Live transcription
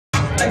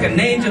Like an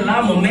angel,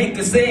 I'ma make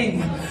her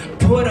sing.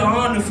 Put her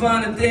on the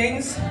finer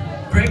things.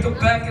 Break her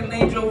back and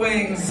angel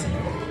wings.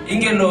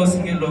 Ingelos,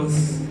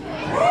 ingelos.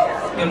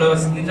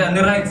 Ingelos, ninja, ni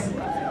right.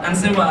 And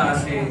say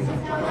what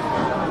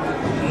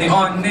ni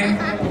on ne.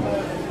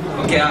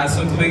 Okay,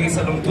 so to begin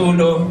salong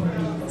tulo.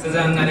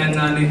 Sazan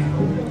ngani.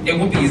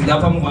 Ego bis da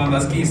pam kwa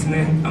baskis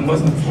ne.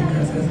 Angos na.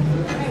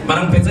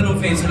 Parang pesa no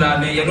face la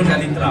ne, yano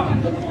shali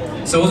tram.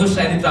 So also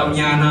shali tram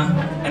nyana,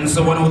 and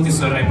so one of this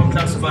right. But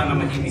class fa na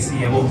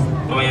ma-inisi yabo.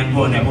 Mamayan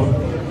po ne bo.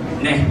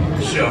 Ne,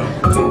 sure.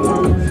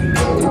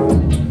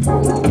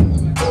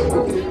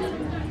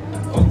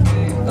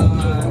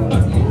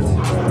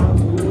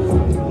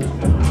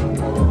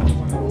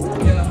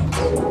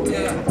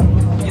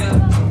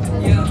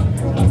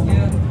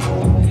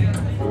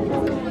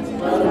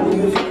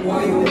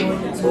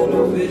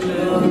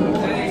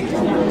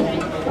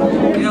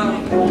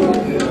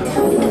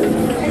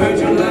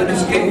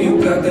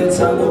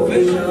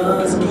 Television,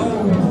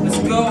 let's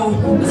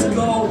go,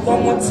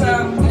 one more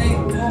time, hey,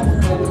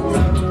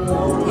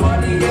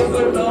 party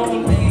ever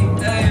lonely,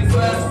 hey,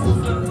 fast,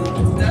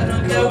 that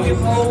until we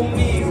hold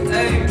me,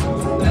 hey,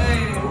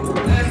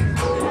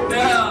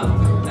 yeah,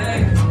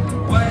 hey,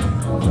 wait,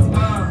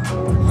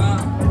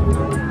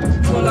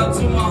 pull up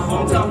to my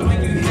hometown when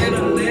you hit a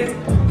lick,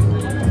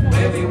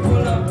 baby,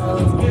 pull up,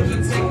 we'll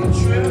just take a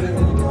trip,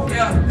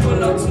 yeah,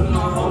 pull up to my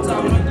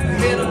hometown when you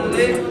hit a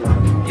lick,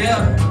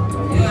 yeah.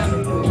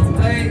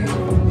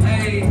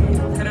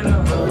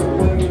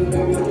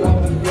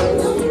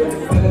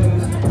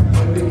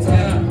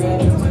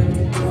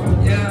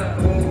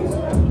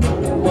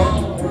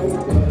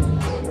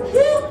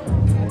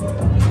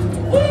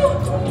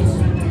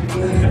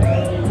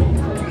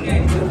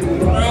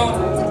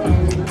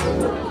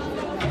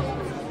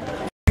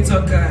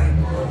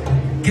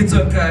 It's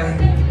okay,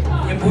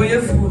 you boy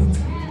your food.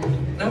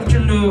 Now you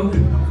look,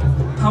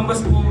 how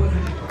much more?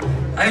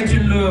 I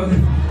you look,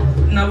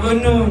 never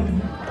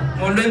known,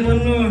 more than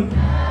noon.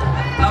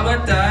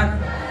 Avatar,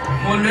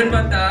 more than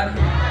batar.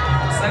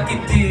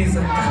 Sakitis,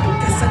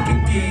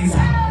 sakitis,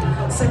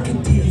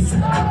 sakitis,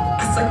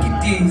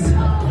 sakitis.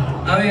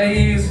 How ya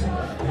is?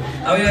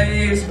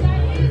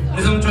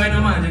 Let's don't try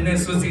no man, and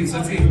so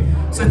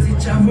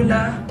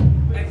chavula,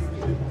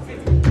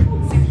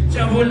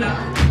 chavula.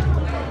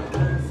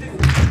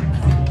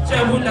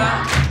 Chabula,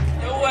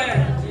 yo way,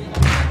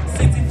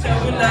 city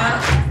chabula.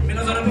 Me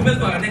no zona pubel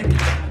bane.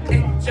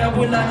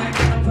 Chabula, I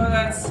can't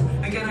pass.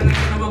 I can't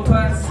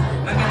pass. I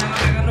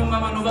can't no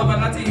mama no baba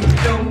nati.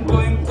 Yo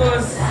going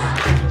cause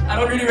I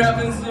don't really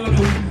rap in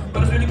Zulu,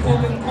 but it's really cool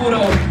and cool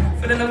though.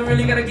 Feeling like I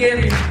really gotta get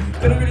it.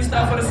 Couldn't really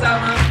stop for the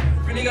sound now.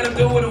 Really gotta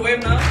do it with a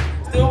wave now.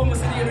 Still in the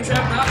city of the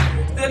trap now.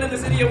 Still in the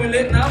city and we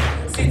lit now.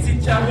 City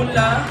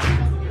chabula.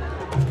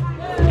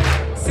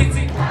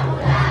 City.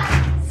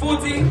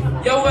 Footy,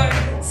 yo way.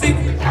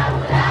 City.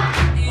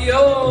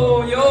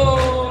 Yo.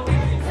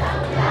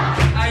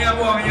 I am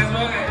walking, yes,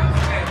 okay.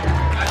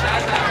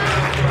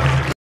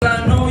 I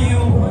know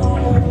you.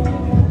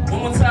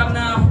 One more time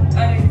now.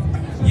 Hey,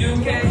 you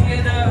can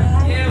hear the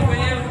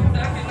wave.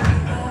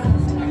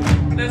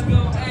 Let's go.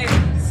 Hey,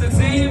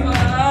 sativa,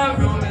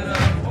 roll it up.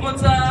 One more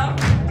time.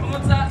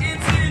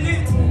 It's in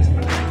it.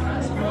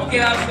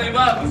 Okay, I'll say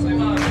bye.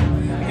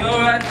 Yo,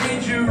 I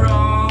did you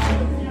wrong.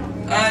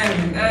 Hey.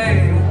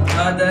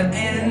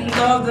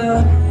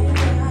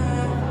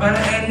 By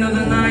the end of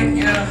the night,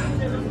 yeah.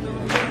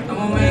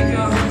 I'ma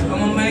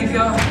make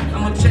ya,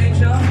 I'ma change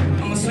ya,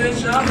 I'ma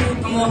switch ya,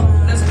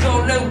 let's go,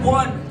 let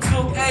 1,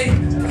 2, hey,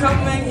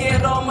 come and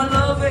get all my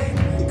love, hey,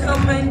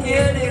 come and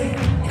get it,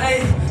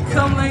 hey,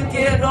 come and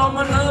get all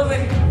my love,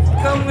 hey,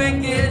 come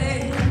and get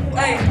it,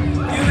 hey,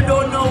 you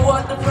don't know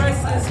what the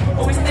price is,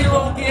 but we still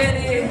won't get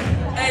it,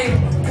 hey,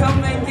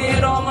 come and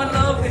get all my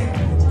love, hey,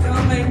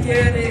 come and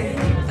get it,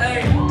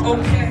 hey,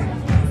 okay.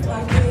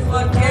 If I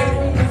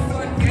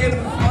gave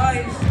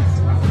advice,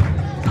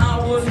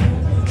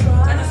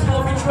 I just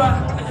hope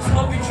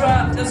you try,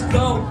 let's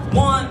go,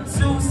 1,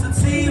 2,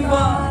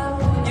 sativa,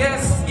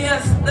 yes,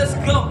 let's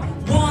go,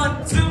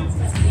 1, 2,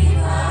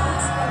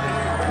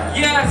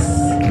 yes,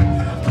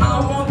 I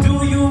won't do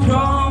you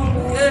wrong,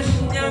 yes,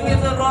 young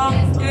is a wrong,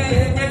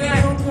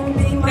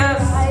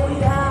 yes,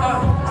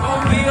 I'ma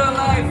be your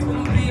life,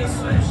 I'ma be your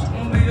switch,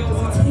 I'ma be your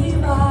one,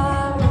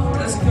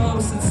 let's go,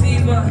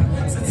 sativa,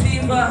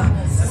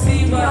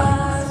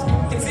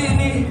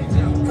 continue,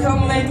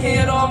 come and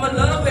get all my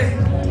loving,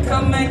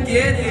 come and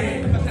get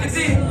it,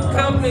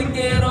 come and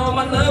get all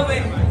my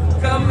loving,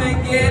 come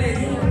and get it,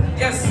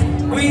 yes,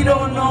 we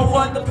don't know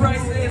what the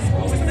price is,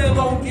 but we still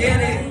gon'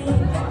 get it,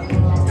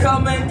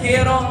 come and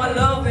get all my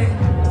loving,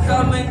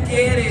 come and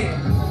get it,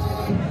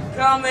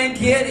 come and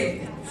get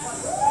it.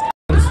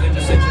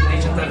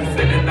 Situation that I'm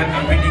feeling like I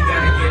really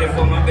gotta get it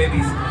for my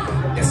babies.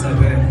 It's a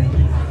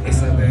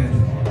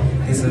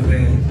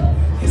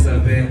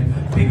bad,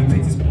 baby,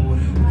 pay this board,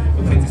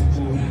 we pay this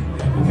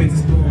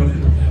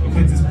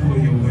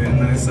board, you will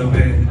know it's a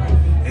bad,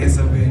 it's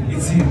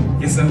you,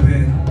 it's a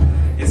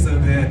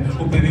bad,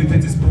 oh baby, pay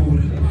this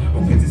board,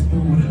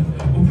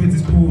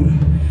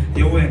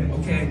 you win,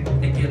 okay,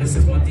 I get this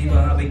is my deeper.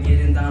 I've been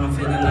getting down, I'm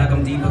feeling like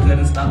I'm deeper.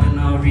 Couldn't stop it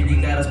now,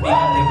 really gotta speak.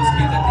 I never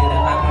speak, I did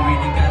it like we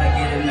really gotta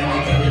get it. Like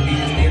they can't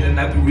beat us, did it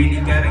like we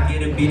really gotta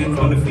get it. Beating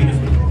from the feet.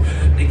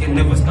 They can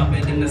never stop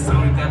it in the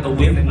sound. We got the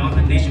wave and all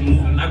the nation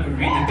moving like we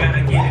really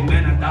gotta get it.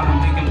 Man, I thought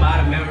I'm thinking about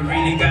it, man, we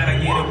really gotta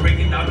get it. Break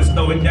it down and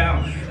slow it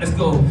down. Let's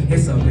go.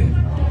 It's up there.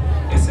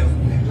 It's up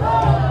there.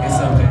 It's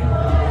up there.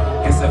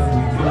 It's up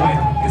there.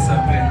 It's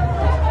up there.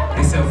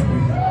 It's up there.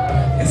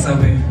 It's up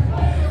there.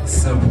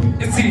 It's up there.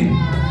 It's in.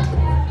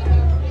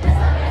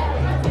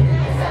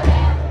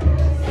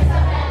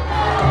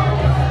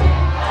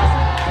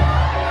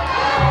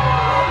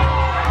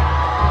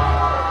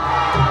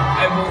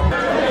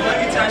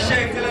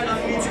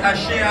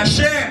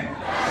 Ashe.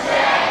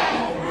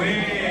 Oui,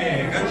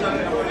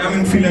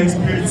 I'm feeling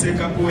spirit say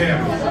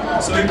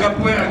capoeira. So the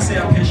capoeira say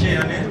Ashe,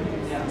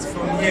 it's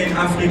from here in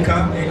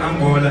Africa, in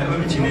Angola,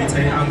 originated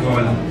in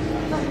Angola.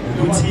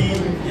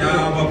 Luti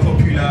were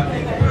popular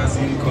in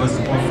Brazil because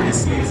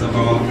obviously it's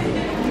about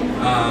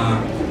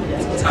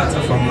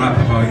Tata from rap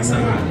about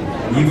Insangal.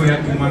 Nigo ya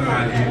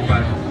Kumangale,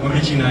 but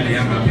originally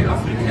I'm rap in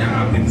Africa, I'm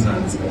rap in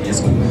Zanzibar. Yes,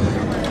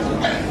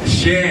 cool.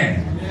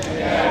 Share.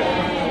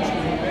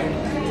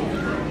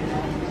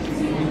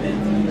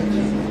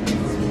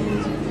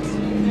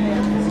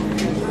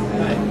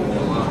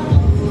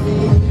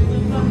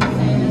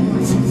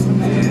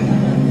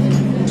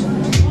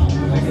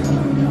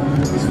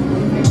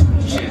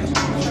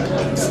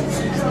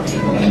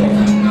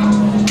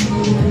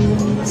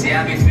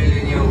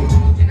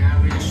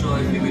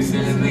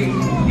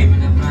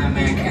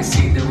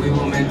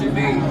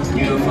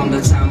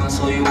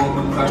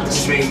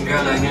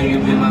 Girl, I knew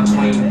you'd be my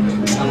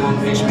queen. Someone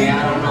bitch me, I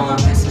don't know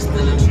if this is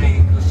still a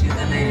dream. Cause she's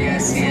the lady I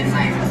see at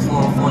night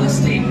before I fall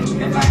asleep.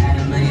 If I had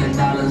 $1 million,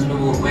 we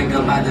would wake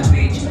up by the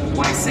beach.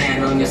 White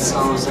sand on your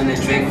soles and a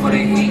drink for the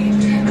heat.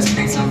 Let's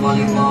play some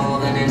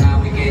volleyball and then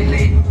now we get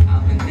lit.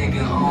 I've been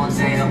thinking all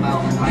day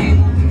about how you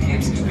moving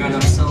hips. Girl,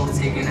 I'm so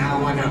taken,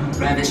 I wanna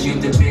ravish you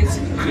to bits.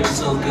 Crib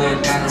so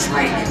good, got us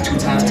like 2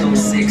 times 2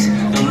 is 6.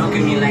 Don't look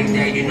at me like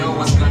that, you know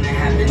what's gonna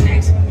happen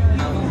next.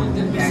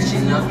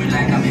 Passion, love you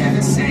like I'm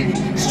heaven sent.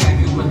 Strike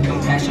you with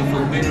compassion,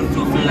 forbidden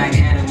fruit, feel like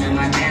Adam and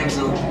my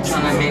damsel.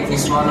 Tryna make me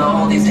swallow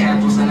all these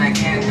apples and I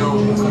can't go.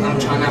 Cause I'm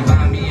tryna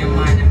buy me a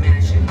minor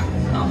mansion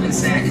up in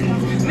satin.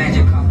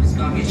 Magic carpets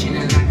got me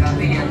chilling like I'll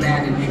be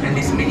Aladdin. And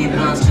these mini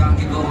blunts got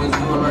me going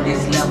through all of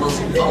these levels.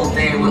 All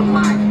day with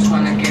mine,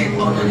 tryna get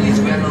all of these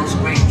bellows.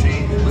 Great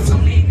drink with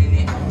some lean in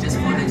it, just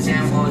for the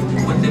jam board.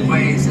 With the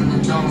braids and the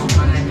dome,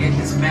 tryna get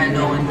this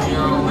bando and you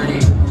know